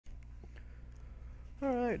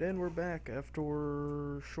Alright, and we're back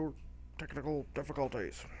after short technical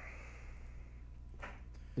difficulties.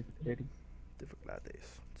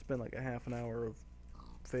 Difficulties. It's been like a half an hour of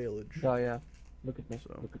failage. Oh yeah. Look at me.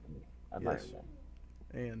 So, Look at me. I'm yes. Iron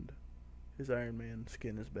Man. And his Iron Man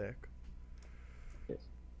skin is back. Yes.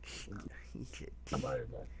 He said, I'm Iron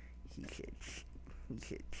Man. he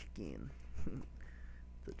said skin.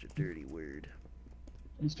 Such a dirty word.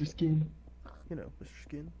 Mr. Skin. You know, Mr.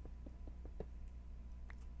 Skin.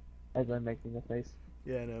 As I'm making a face.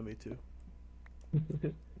 Yeah, I know, me too.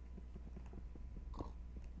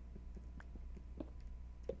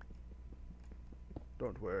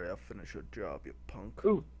 Don't worry, I'll finish your job, you punk.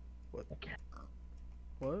 Ooh. What? A cat.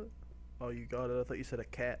 What? Oh, you got it. I thought you said a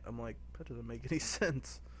cat. I'm like, that doesn't make any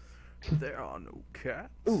sense. There are no cats.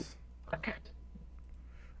 Ooh. A cat.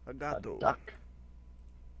 A gato. A duck.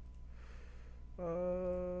 I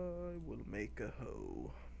will make a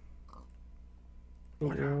hoe.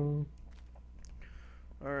 Ooh.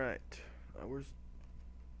 Alright. Where's...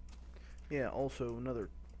 Yeah, also another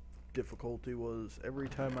difficulty was every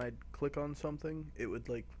time I'd click on something, it would,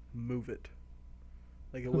 like, move it.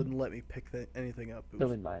 Like, it wouldn't let me pick anything up.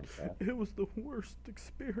 Still in Minecraft. It was the worst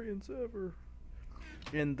experience ever.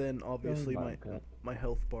 And then, obviously, my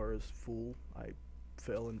health bar is full. I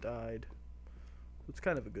fell and died. It's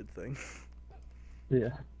kind of a good thing. Yeah.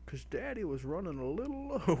 Because Daddy was running a little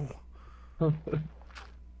low.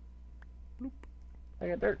 Bloop. I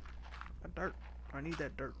got dirt. Dirt. I need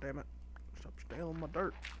that dirt, damn it. Stop stealing my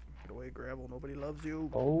dirt. Get away, gravel. Nobody loves you.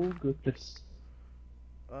 Oh goodness.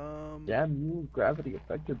 Damn you, gravity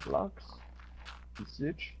affected blocks. You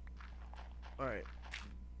bitch. Alright.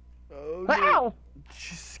 Oh Ow! no.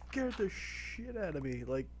 She scared the shit out of me.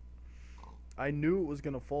 Like, I knew it was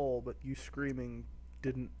gonna fall, but you screaming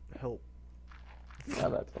didn't help. Yeah,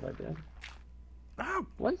 that's what I did. Ow!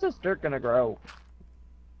 When's this dirt gonna grow?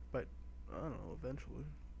 But, I don't know, eventually.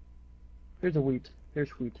 Here's a wheat.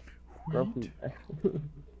 Here's wheat. Grow wheat.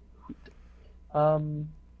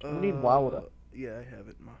 We need water. Yeah, I have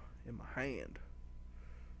it in my hand.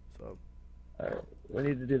 So. Alright, we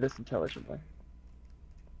need to do this intelligently.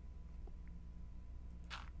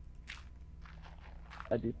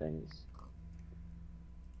 I do things.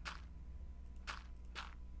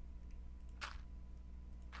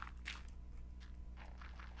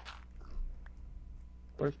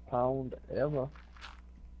 First pound ever.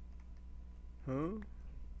 Huh?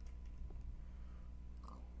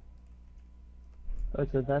 I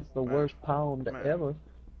said that's the worst pound ever.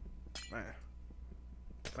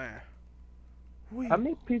 How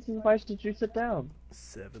many pieces of ice did you sit down?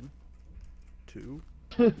 7. 2.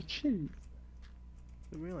 Jeez.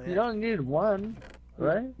 You only need one,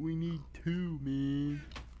 right? We need 2, man.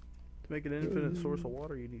 To make an infinite source of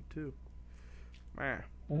water, you need 2.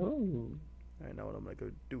 Oh. I know what I'm gonna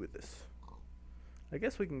go do with this. I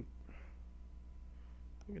guess we can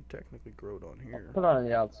technically grow it on here. Put it on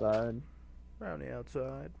the outside. Round the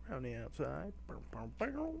outside, round the outside.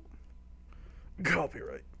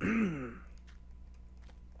 Copyright.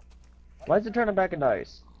 Why is it turning back into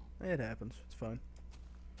ice? It happens. It's fine.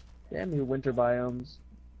 Damn you, winter biomes.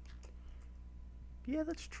 Yeah,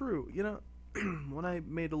 that's true. You know, when I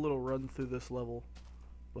made a little run through this level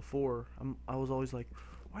before, I was always like,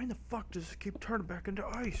 why in the fuck does this keep turning back into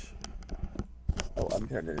ice? Oh, I'm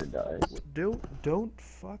turning into ice. Don't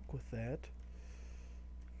fuck with that.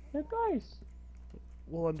 It's ice.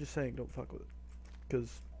 Well, I'm just saying, don't fuck with it,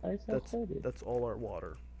 because that's all our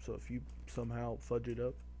water. So if you somehow fudge it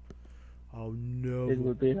up, I'll never. It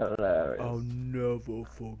would be hilarious. I'll never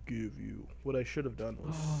forgive you. What I should have done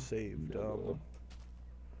was saved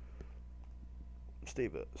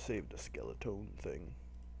saved a skeleton thing.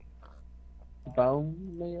 Bone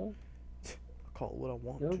meal? Call it what I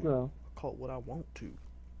want to. Go. Call it what I want to.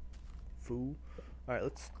 Fool. Alright,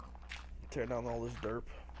 let's tear down all this dirt.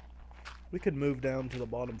 We could move down to the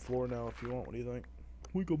bottom floor now if you want. What do you think?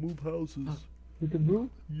 We can move houses. We can move?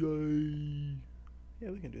 Yay.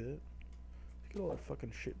 Yeah, we can do that. Let's get all that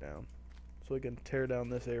fucking shit down. So we can tear down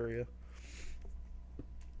this area.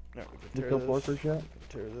 Now we can tear this. We can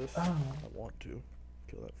tear this. Oh. I want to.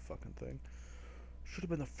 Kill that fucking thing. Should have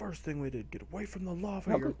been the first thing we did. Get away from the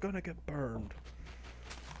lava. You're gonna get burned.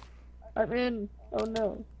 I'm in. Oh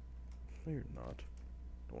no. No, you're not.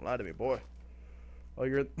 Don't lie to me, boy. Oh,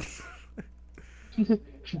 you're.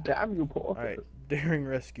 Damn you, boy. Alright, daring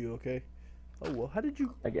rescue, okay? Oh, well, how did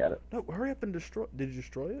you. I got it. No, hurry up and destroy. Did you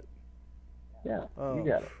destroy it? Yeah, oh, you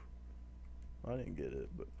got it. I didn't get it,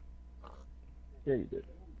 but. Yeah, you did.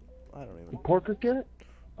 I don't even. Did Porker get it?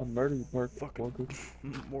 I'll murder you, Porker.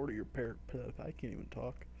 More to your parent. I can't even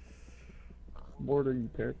talk. More to you,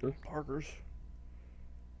 Parker. Parkers.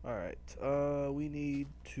 Alright, we need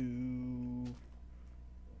two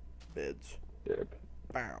beds. Derp.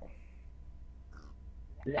 Bow.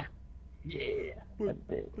 Yeah. Yeah. But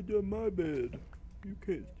that's my bed. You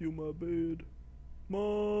can't steal my bed.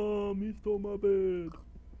 Mom, he stole my bed.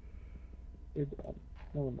 Good job.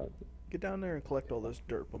 No one knows it. Get down there and collect all this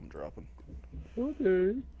dirt I'm dropping.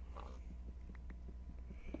 Okay.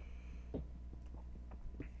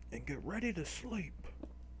 And get ready to sleep.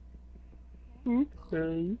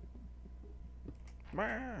 Okay.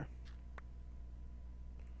 Mah.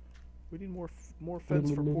 We need more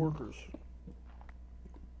fence for porkers.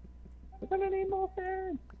 We're gonna need more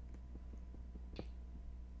fans.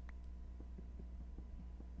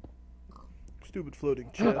 Stupid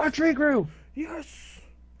floating chest. Our tree grew! Yes!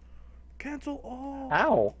 Cancel all!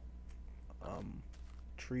 How?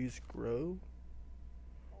 Trees grow?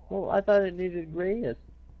 Well, I thought it needed grass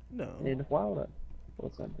No. and water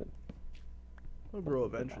or something. They'll grow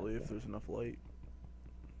eventually if there's enough light.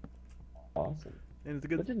 Awesome. And it's a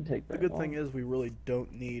It good, didn't take the very good thing long. is we really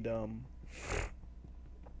don't need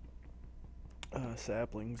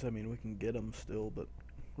saplings. I mean, we can get them still, but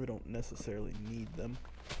we don't necessarily need them.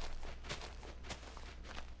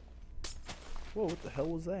 Whoa, what the hell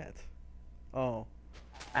was that? Oh.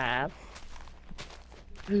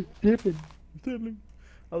 Dipping.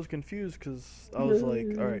 I was confused because I was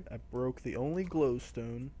like, alright, I broke the only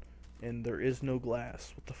glowstone and there is no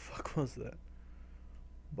glass. What the fuck was that?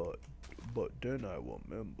 But then I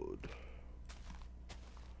remembered.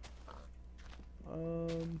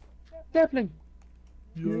 Sapling.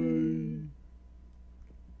 Yay.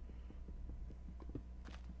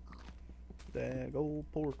 Dag old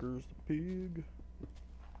Porkers the pig.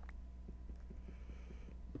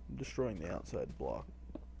 I'm destroying the outside block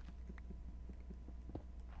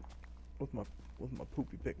with my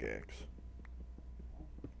poopy pickaxe.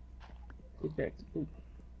 Pickaxe.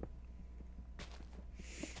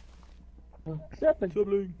 Sapling.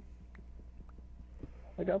 Sibling.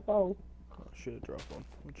 I got bow. I should have dropped one,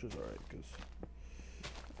 which is alright, because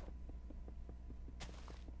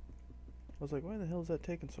I was like, why the hell is that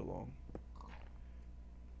taking so long?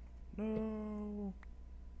 No.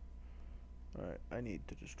 Alright, I need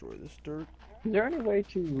to destroy this dirt. Is there any way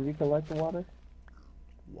to recollect the water?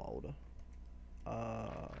 Water. Do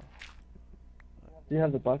you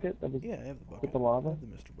have the bucket that was Yeah, I have the bucket. with the lava? I have the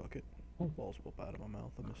Mr. Bucket. Balls pop out of my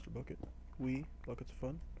mouth, the Mr. Bucket. Buckets of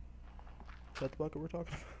fun. Is that the bucket we're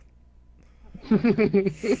talking about?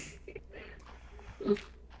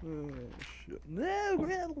 Oh, shit. No,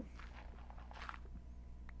 gravel!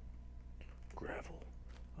 Gravel.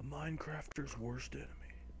 A Minecrafter's worst enemy.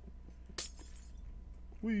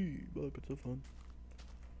 Buckets of fun.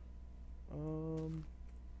 Oh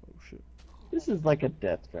shit. This is like a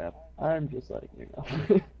death trap. I'm just letting you know.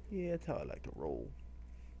 Yeah, that's how I like to roll.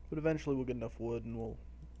 But eventually we'll get enough wood and we'll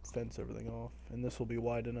fence everything off. And this will be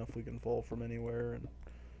wide enough we can fall from anywhere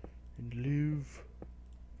and live.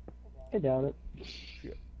 I doubt it.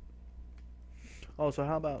 Shit. Also,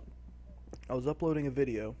 how about I was uploading a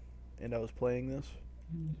video and I was playing this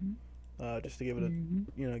just to give it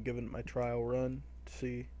a give it my trial run to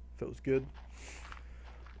see if it was good.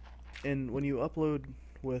 And when you upload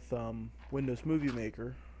with Windows Movie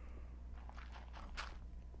Maker,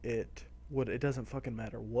 it doesn't fucking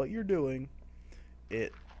matter what you're doing.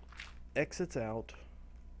 It exits out.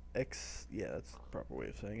 Yeah, that's the proper way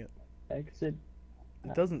of saying it. Exit.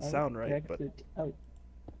 It doesn't sound right, exit but out.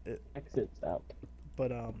 It exits out.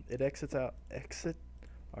 But it exits out. Exit.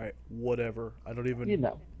 All right, whatever. I don't even. You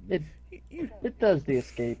know, it does the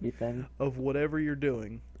escapey thing. Of whatever you're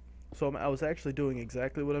doing. So I was actually doing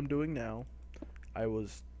exactly what I'm doing now. I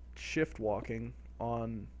was shift walking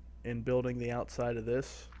on and building the outside of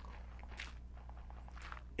this,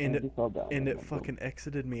 and it fucking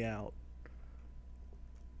exited me out.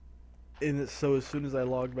 And so as soon as I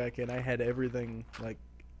logged back in, I had everything, like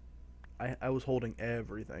I was holding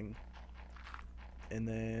everything, and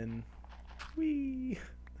then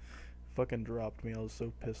fucking dropped me. I was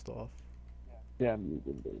so pissed off. Damn you,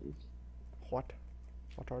 Windows. What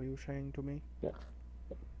are you saying to me? Yeah.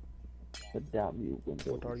 But damn you, Windows.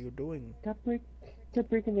 What are you doing? Stop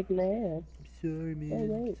breaking the glass. Sorry,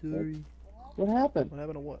 man. Sorry. What happened? What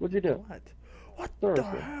happened to what? What'd you do? What Seriously.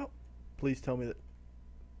 the hell? Please tell me that.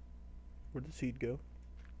 Where'd the seed go?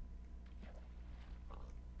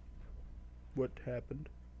 What happened?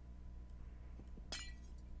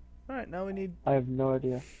 Alright, now we need... I have no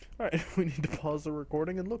idea. Alright, we need to pause the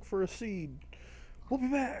recording and look for a seed. We'll be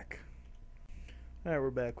back. Alright,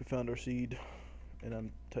 we're back. We found our seed. And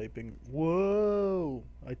I'm typing... Whoa!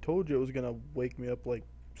 I told you it was gonna wake me up like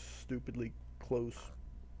stupidly close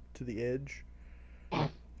to the edge.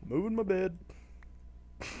 Moving my bed.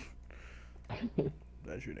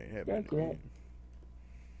 That shit ain't happening to me.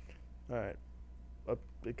 Alright.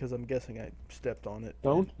 Because I'm guessing I stepped on it.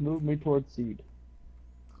 Don't move me towards seed.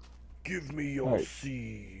 Give me your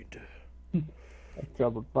seed. I've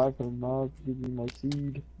traveled 500 miles to give you my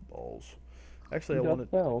seed. Balls. Actually, I've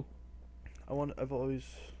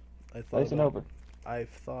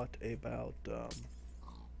thought about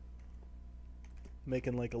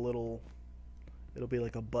making like a little. It'll be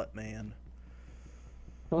like a butt man.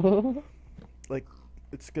 Like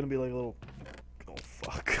it's gonna be like a little. Oh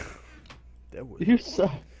fuck. That was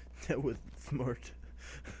smart.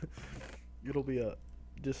 It'll be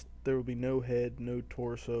there will be no head, no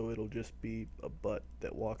torso. It'll just be a butt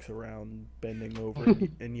that walks around bending over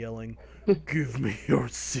and yelling, "Give me your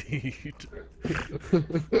seed."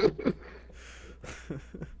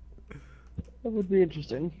 That would be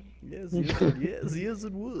interesting. Yes,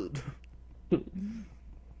 it would.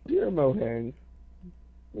 Dear Mohang,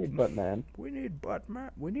 we need Buttman. We need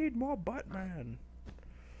Buttman. We need more Buttman.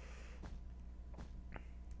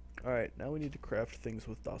 Alright, now we need to craft things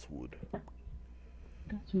with das Wood.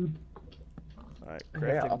 Alright,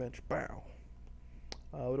 crafting bench. Bow.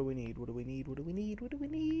 What do we need? What do we need? What do we need? What do we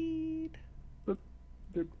need?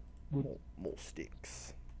 More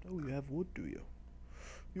sticks. Oh, you have wood, do you?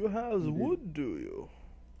 You have wood, do you?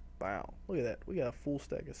 Wow. Look at that. We got a full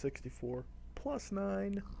stack of 64 plus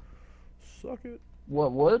 9. Suck it.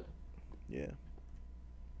 What wood? Yeah.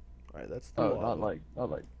 Alright, that's the lava.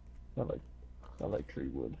 Not like tree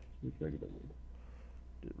wood. Just regular wood.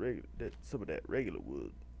 Some of that regular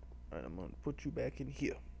wood. Alright, I'm gonna put you back in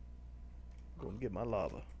here. Go and get my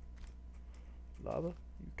lava. Lava,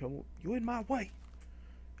 you in my way.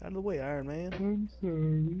 Out of the way, Iron Man. I'm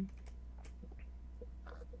sorry.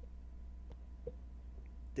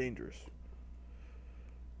 Dangerous.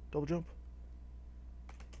 Double jump.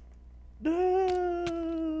 No!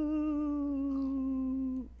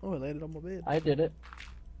 Oh, I landed on my bed. I did it.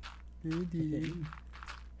 You did.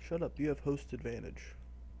 Shut up, you have host advantage.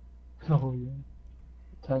 Oh yeah.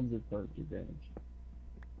 Tons of host advantage.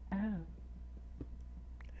 Ow.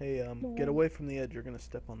 Hey, get away from the edge, you're gonna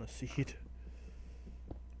step on the seed.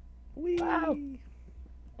 Whee! Ow.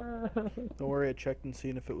 Don't worry, I checked and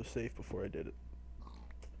seen if it was safe before I did it.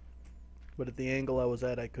 But at the angle I was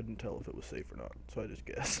at, I couldn't tell if it was safe or not, so I just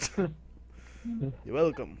guessed. You're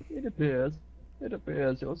welcome. It appears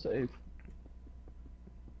you're safe.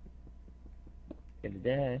 Gonna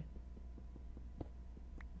die.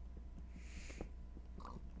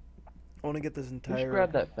 I want to get this entire. Just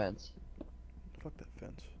grab that fence. Fuck that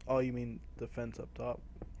fence. Oh, you mean the fence up top,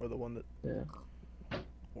 or the one that? Yeah.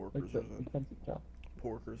 Porkers Like is in. the fence up top.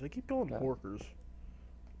 Porkers. I keep calling porkers.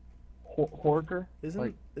 Horker?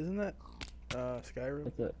 Isn't that Skyrim?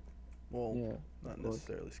 That's it. Well, yeah. not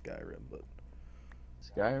necessarily Skyrim, but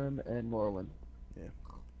Skyrim and Morrowind. Yeah.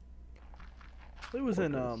 It was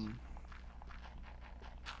in No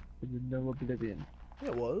Oblivion. Yeah,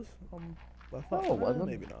 it was. I thought it wasn't.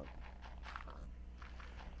 Maybe not.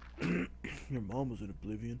 Your mom was in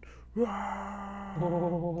Oblivion. Oh,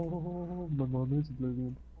 my mom is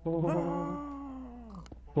Oblivion.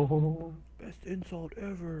 Oh. Best insult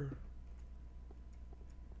ever.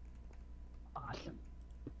 Awesome.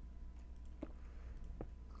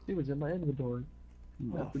 See what's in my inventory.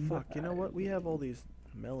 Oh fuck! You know what? We have all these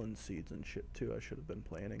melon seeds and shit too. I should have been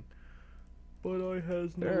planning, but I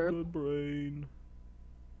has no good brain.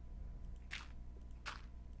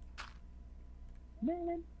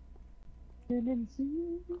 Melon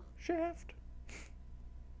seed. Shaft.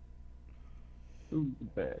 Ooh, the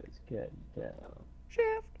bear's getting down.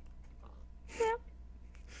 Shaft.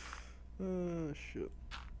 Shit.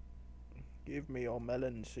 Give me your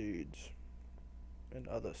melon seeds. And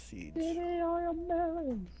other seeds. Give me all your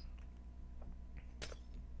melons.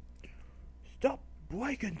 Stop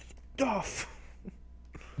breaking stuff!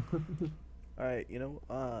 Alright, you know,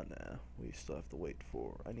 nah. We still have to wait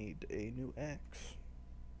for. I need a new axe.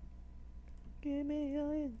 Give me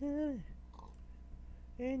all your melons.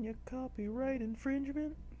 And your copyright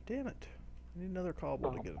infringement? Damn it. I need another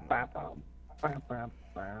cobble to get him.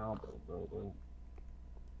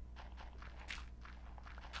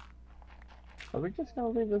 Are we just gonna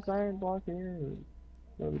leave this iron block here? Or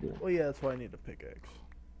what are we doing? Well, yeah, that's why I need a pickaxe.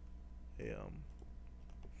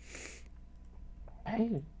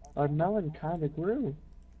 Hey, our melon kinda grew.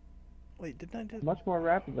 Wait, didn't I do? Much more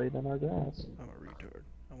rapidly than our grass. I'm a retard.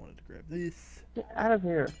 I wanted to grab this. Get out of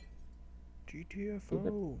here.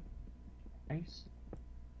 GTFO. Nice.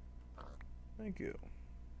 Thank you.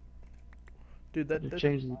 Dude, that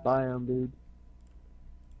changes the biome, dude.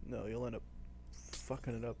 No, you'll end up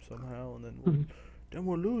fucking it up somehow, and then we'll then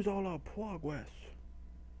we'll lose all our progress.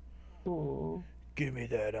 Oh. Give me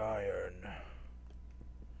that iron.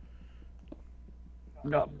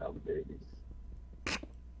 Nom nom babies.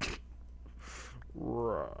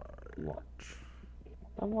 Right. What?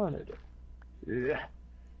 I wanted it. Yeah.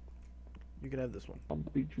 You can have this one. I'll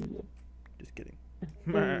beat you up. Just kidding.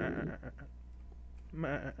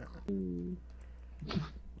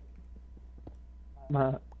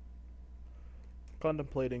 Ma.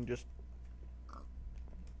 Contemplating just...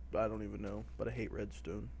 I don't even know, but I hate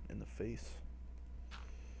redstone in the face.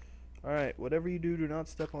 Alright, whatever you do, do not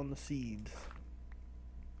step on the seeds.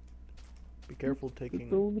 Be careful taking...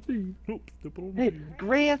 Step on the seed. Nope, step on the Hey, seed.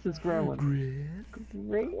 grass is growing. Grass?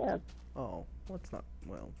 Grass. Oh, well, it's not...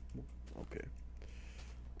 Well, okay.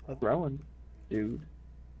 Growing, dude.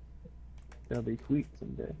 They'll be sweet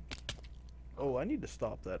someday. Oh, I need to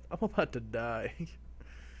stop that. I'm about to die.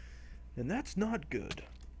 And that's not good.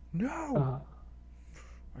 No!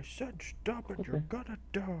 I said stop it, Okay. you're gonna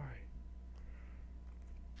die.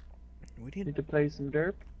 We Need to play some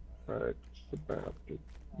derp? Right, about it.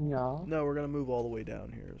 Yeah. No, we're gonna move all the way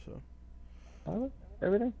down here, so... Oh,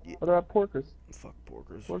 everything? Yeah. What about porkers? Fuck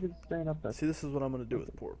porkers. Porkers staying up there. See, this is what I'm gonna do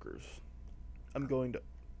with porkers. I'm going to...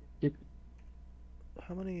 Yep.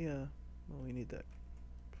 How many, well, we need that.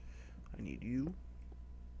 I need you.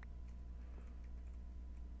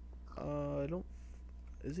 I don't...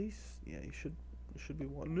 Is he... Yeah, he should... There should be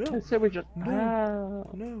one. No! I said we just... No!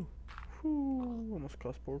 No! Whew, almost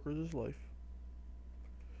cost porkers his life.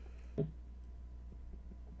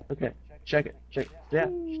 Okay, check it. Yeah.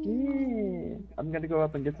 I'm gonna go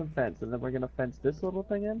up and get some fence, and then we're gonna fence this little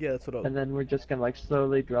thing in. Yeah, that's what I was... And then we're just gonna like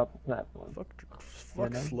slowly drop the platform.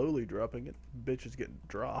 Fuck know? slowly dropping it. Bitch is getting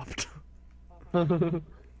dropped. Focus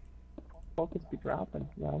be dropping,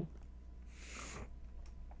 right?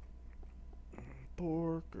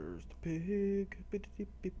 Porkers the pig.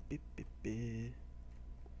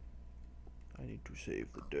 I need to save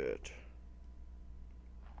the dirt.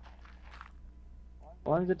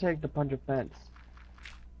 How long does it take to punch a fence?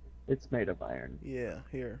 It's made of iron. Yeah,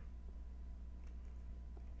 here.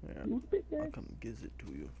 Yeah, You big I'll guy. come giz it to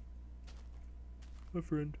you. My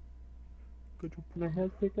friend. Got your, Can I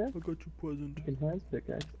has pickaxe? I got your present. You can has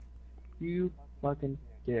pickaxe. You fucking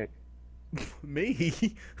dick. Me?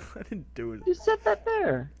 I didn't do it. You said that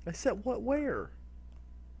there. I said what? Where?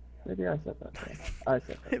 Maybe I said that there. I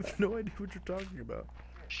said I that have there. no idea what you're talking about.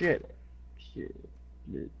 Shit. Shit.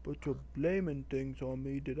 But you're blaming things on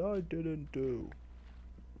me that I didn't do.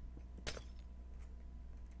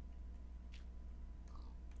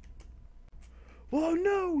 Oh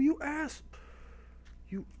no, you ass!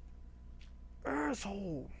 You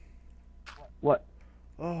asshole! What?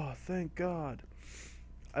 Oh, thank God.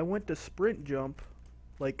 I went to sprint jump,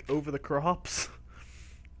 like, over the crops,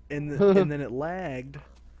 and, and then it lagged.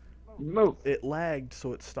 Move. It lagged,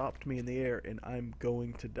 so it stopped me in the air, and I'm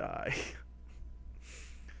going to die.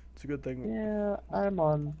 It's a good thing. Yeah, I'm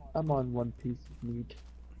on one piece of meat.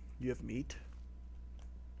 You have meat?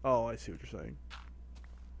 Oh, I see what you're saying.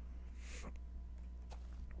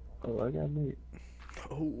 Oh, I got meat.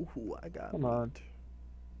 Oh, I got Come on. meat.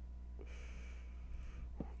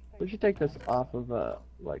 We should take this off of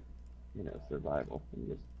like, you know, survival and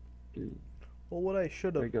just do Well, what I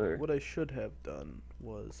should regular. have done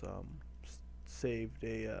was saved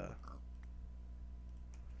a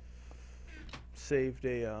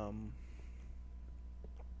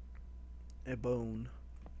bone.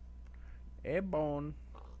 A bone.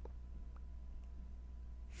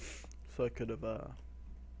 So I could have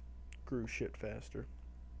grew shit faster.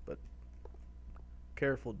 But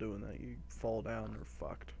careful doing that. You fall down or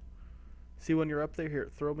fucked. See, when you're up there, here,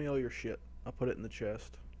 throw me all your shit. I'll put it in the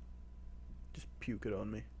chest. Just puke it on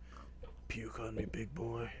me. Puke on me, big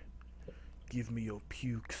boy. Give me your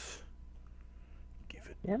pukes. Give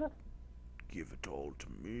it. Yeah. Give it all to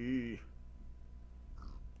me.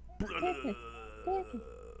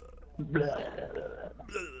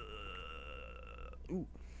 Ooh,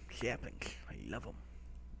 yapping. I love them.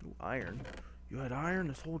 Ooh, iron. You had iron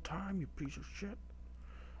this whole time, you piece of shit.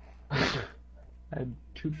 I had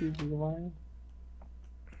 2 pieces of iron.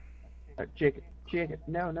 Chicken.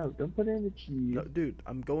 No, don't put it in the cheese. No, dude,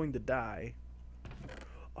 I'm going to die.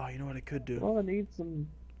 Oh, you know what I could do? Well, I need some.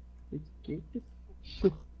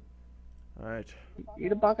 Alright.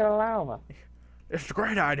 Eat a bucket of lava. It's a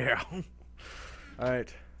great idea.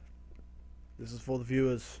 Alright. This is for the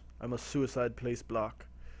viewers. I'm a suicide place block.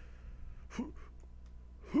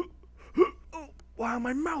 Oh, wow,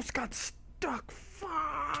 my mouse got stuck.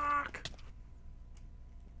 Fuck.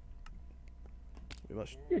 We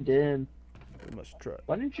must You did. try.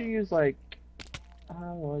 Why didn't you use like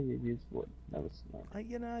Oh, well, you used wood. That was smart. I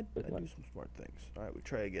do some smart things. All right, we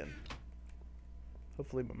try again.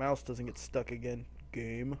 Hopefully my mouse doesn't get stuck again.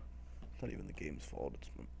 Game. It's not even the game's fault. It's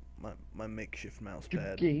my makeshift mouse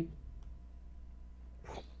bad. Game.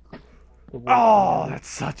 Oh, that's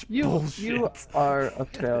such bullshit. You are a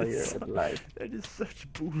failure at life. That is such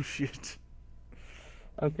bullshit.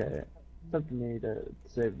 Okay, it's up to me to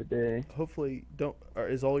save the day. Hopefully,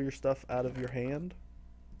 is all your stuff out of your hand?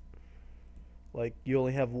 Like you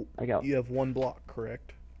only have you have one block,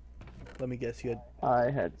 correct? Let me guess, you had.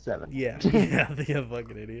 I had 7. Yeah, yeah, you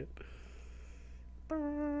fucking idiot.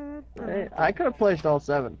 Hey, I could have placed all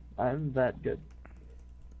 7. I'm that good.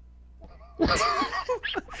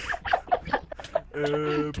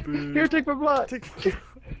 Here, take my block.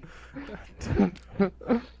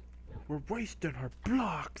 We're wasting our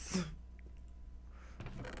blocks.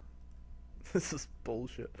 This is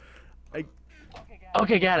bullshit.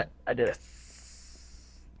 Okay, got it. I did it.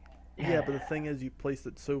 Yeah, but the thing is, you placed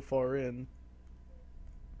it so far in.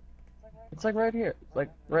 It's like right here. It's like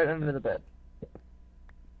right under the bed.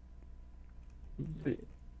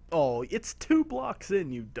 Oh, it's 2 blocks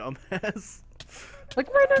in, you dumbass.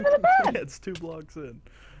 Like right under the bed. Yeah, it's 2 blocks in.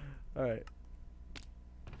 Alright.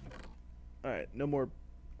 Alright, no more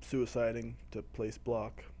suiciding to place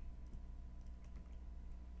block.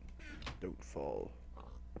 Don't fall.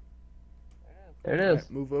 There it is.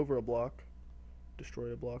 Right, move over a block.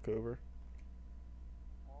 Destroy a block over.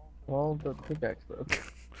 Well, the pickaxe broke.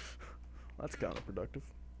 That's counterproductive.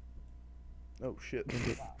 Oh shit.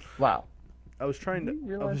 Wow. I was trying to. You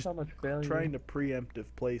realize how much failure? Trying to preemptive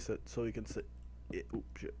place it so you can so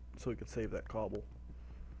you can save that cobble.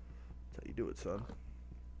 That's how you do it, son.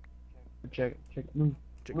 Check. Move.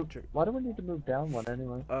 Check. Why do we need to move down one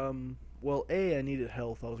anyway? Well, A, I needed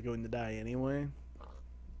health. I was going to die anyway.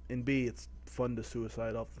 And B, it's fun to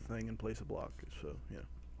suicide off the thing and place a block. So yeah.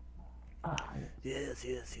 Yes.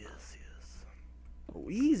 Oh,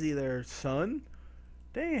 easy there, son.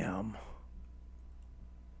 Damn.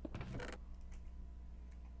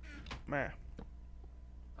 Meh.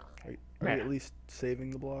 Are you at least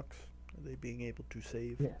saving the blocks? Are they being able to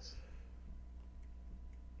save? Yes.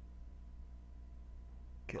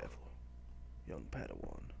 Careful, young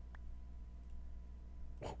Padawan.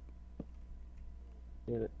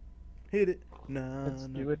 Hit it. Let's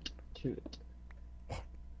do it to it.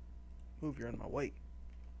 Move, you're in my way.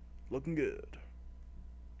 Looking good.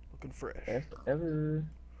 Looking fresh. Best ever.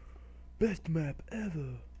 Best map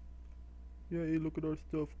ever. Yay, look at our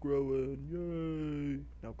stuff growing. Yay.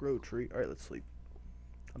 Now grow, tree. Alright, let's sleep.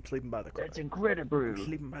 I'm sleeping by the crops. That's incredible. I'm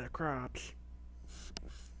sleeping by the crops.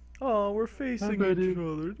 Oh, we're facing each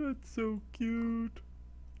other. That's so cute.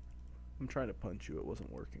 I'm trying to punch you. It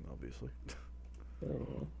wasn't working, obviously.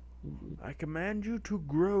 I command you to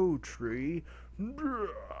grow, tree.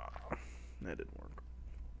 That didn't work.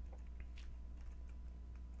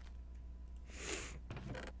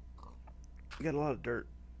 We got a lot of dirt.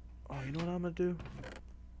 Oh, you know what I'm gonna do?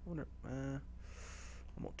 I wonder. I'm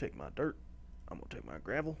gonna take my dirt. I'm gonna take my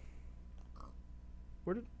gravel.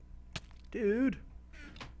 Dude?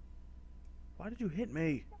 Why did you hit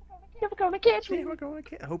me? Never gonna catch me. Never gonna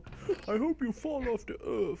catch. I hope you fall off the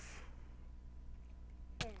earth.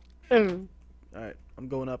 Alright, I'm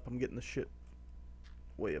going up. I'm getting the shit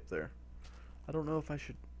way up there. I don't know if I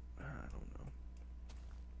should. I don't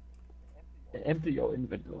know. Empty your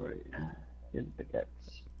inventory in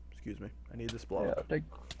pickaxe. Excuse me. I need this block. Yeah,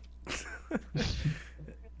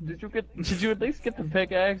 Did you at least get the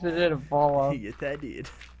pickaxe? It didn't fall off. Yes, I did.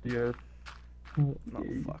 Yeah. Oh,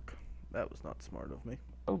 fuck. That was not smart of me.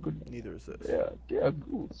 Oh, goodness. Neither is this. Yeah, dear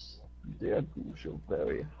goose. Dear goose, you're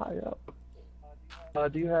very high up.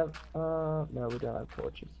 Do you have, no, we don't have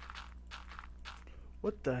torches.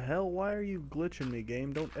 What the hell? Why are you glitching me,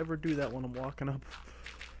 game? Don't ever do that when I'm walking up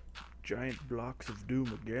giant blocks of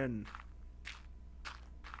doom again.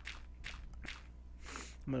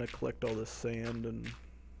 I'm gonna collect all this sand and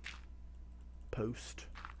post.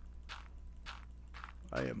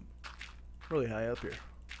 I am really high up here.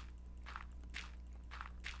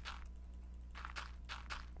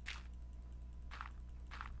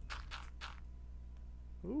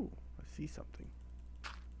 Ooh, I see something.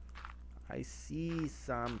 I see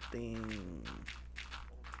something.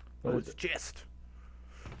 Oh, it's a chest.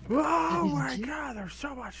 Oh my god, there's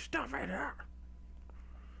so much stuff in here.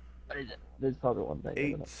 What is it? There's probably one thing.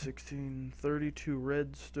 8, 16, 32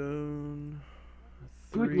 redstone.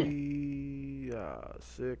 3,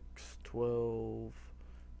 6, 12,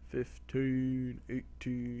 15,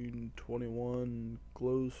 18, 21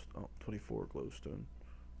 oh, 24 glowstone.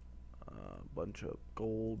 Bunch of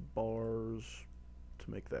gold bars,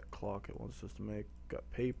 to make that clock it wants us to make. Got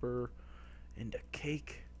paper and a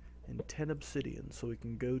cake and 10 obsidian so we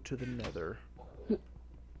can go to the nether.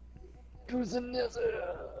 Who's in this?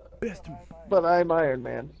 Best. But I'm Iron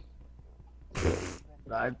Man.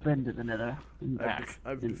 I've been to the nether.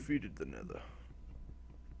 I've defeated the nether.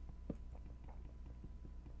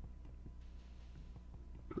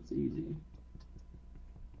 It's easy.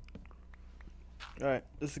 Alright,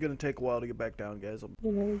 this is gonna take a while to get back down, guys.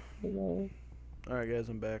 Alright, guys,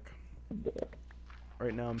 I'm back.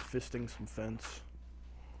 Right now I'm fisting some fence.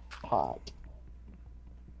 Hot.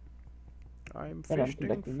 I'm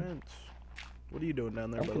fisting fence. What are you doing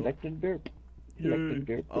down there, I'm by the way? collecting dirt. Collecting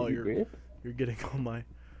dirt. Oh, you're getting all my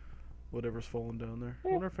whatever's falling down there. I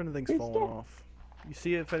wonder if anything's falling off. You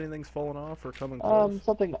see if anything's falling off or coming close?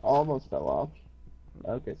 Something almost fell off.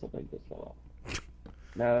 Okay, something just fell off.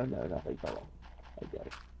 No, nothing fell off. I got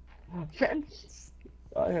it. Fence!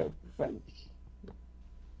 I have fence.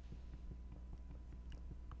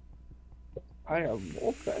 I have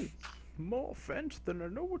more fence. More fence than I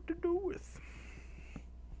know what to do with.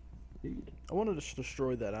 Dude. I wanted to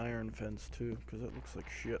destroy that iron fence too, because it looks like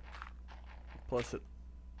shit. Plus it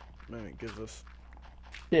gives us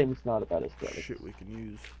Game's not about aesthetics. shit we can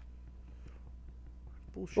use.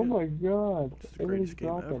 Bullshit. Oh my god. It's the greatest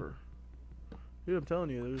game ever. Dude, I'm telling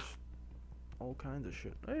you, there's all kinds of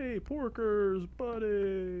shit. Hey, porkers,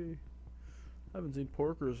 buddy! I haven't seen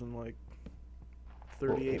porkers in like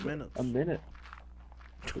 38 minutes. A minute.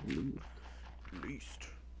 At least.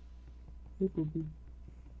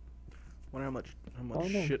 Wonder how much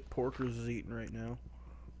shit porkers is eating right now.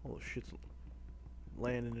 All the shit's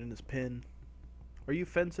landing in his pen. Are you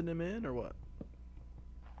fencing him in or what?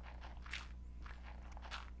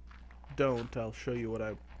 Don't. I'll show you what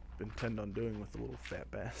I intend on doing with the little fat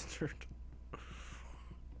bastard.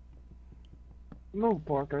 Move,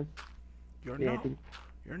 Parker. You're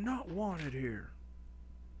not wanted here.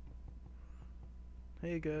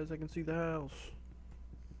 Hey guys, I can see the house.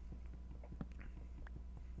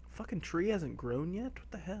 Fucking tree hasn't grown yet?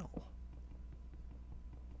 What the hell?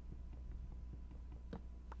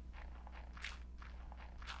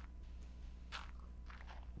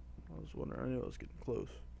 I was wondering, I knew I was getting close.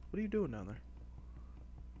 What are you doing down there?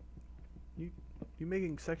 You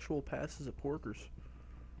making sexual passes at porkers?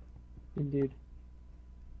 Indeed.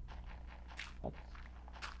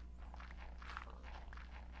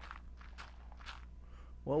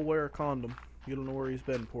 Well, wear a condom. You don't know where he's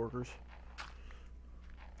been, porkers.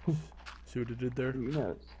 See what it did there? Who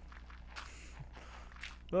knows?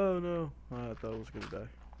 Oh no. I thought I was gonna die.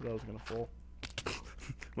 I thought I was gonna fall.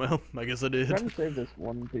 Well, I guess I did. I'm trying to save this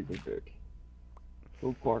one piece of dirt.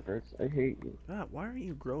 Oh, Parkers, I hate you. God, why aren't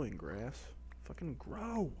you growing grass? Fucking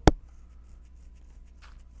grow.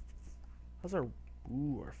 How's our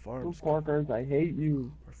our farm's Oh, Parkers, I hate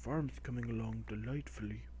you. Our farm's coming along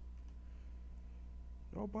delightfully.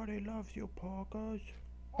 Nobody loves you, Porkers.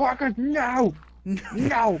 Parkers, no!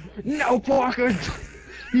 No, Parkers!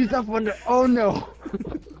 He's up on the. Oh no!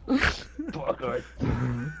 Parkers.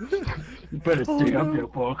 You better stay up there,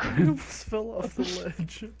 Parkers. I almost fell off the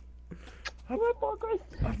ledge. Come on, Parkers!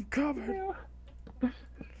 I'm coming.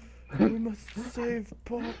 We must save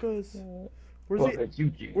Porkers. Where's he?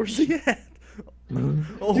 Where's he at?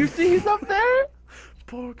 Oh. You see he's up there?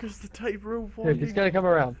 Porkers, the tightrope Hey, walking. he's gonna come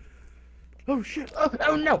around. Oh shit!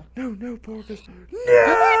 Oh no! No, Porkers!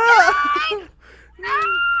 No!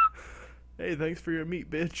 Hey, thanks for your meat,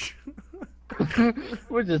 bitch.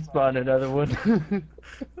 We'll just spawn another one.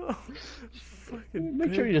 Oh, fucking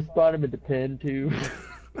Make sure you just spawn him in the pen too.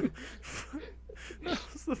 That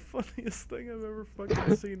was the funniest thing I've ever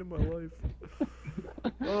fucking seen in my life.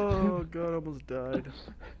 Oh god, I almost died.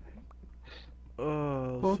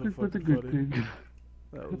 Oh, that was so fucking funny.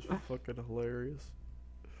 That was fucking hilarious.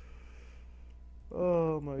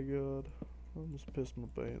 Oh my god. I almost pissed my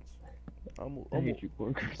pants. I hate you,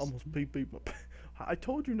 Porkers. Almost pee-peed my pants. I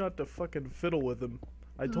told you not to fucking fiddle with him.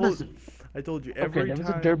 I told you every time. Okay, there was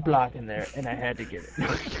a dirt block in there, and I had to get it.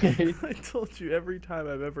 Okay. I told you every time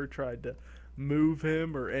I've ever tried to move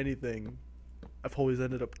him or anything, I've always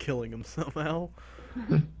ended up killing him somehow.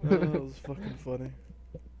 Oh, that was fucking funny.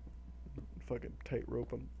 Fucking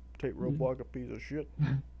tightrope walk a piece of shit.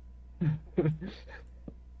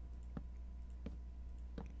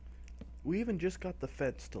 We even just got the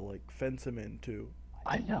fence to like fence him in too.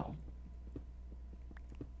 I know.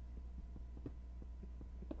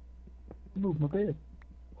 Move my bed.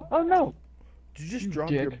 Oh no! Did you just You drop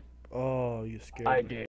dick. your? Oh, you scared me. I did.